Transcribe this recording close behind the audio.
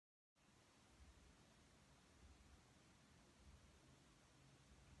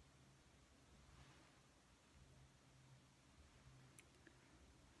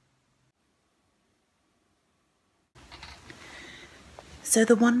So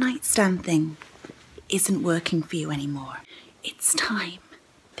the one night stand thing isn't working for you anymore. It's time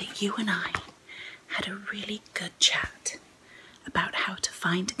that you and I had a really good chat about how to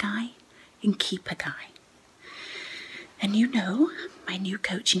find a guy and keep a guy. And you know, my new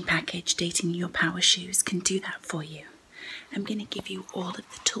coaching package, Dating in Your Power Shoes, can do that for you. I'm going to give you all of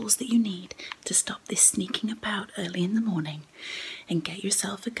the tools that you need to stop this sneaking about early in the morning and get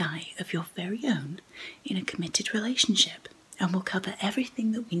yourself a guy of your very own in a committed relationship. And we'll cover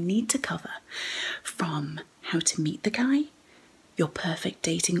everything that we need to cover, from how to meet the guy, your perfect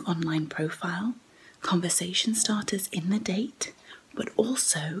dating online profile, conversation starters in the date, but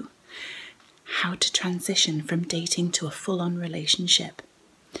also how to transition from dating to a full-on relationship.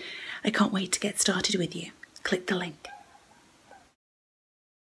 I can't wait to get started with you. Click the link.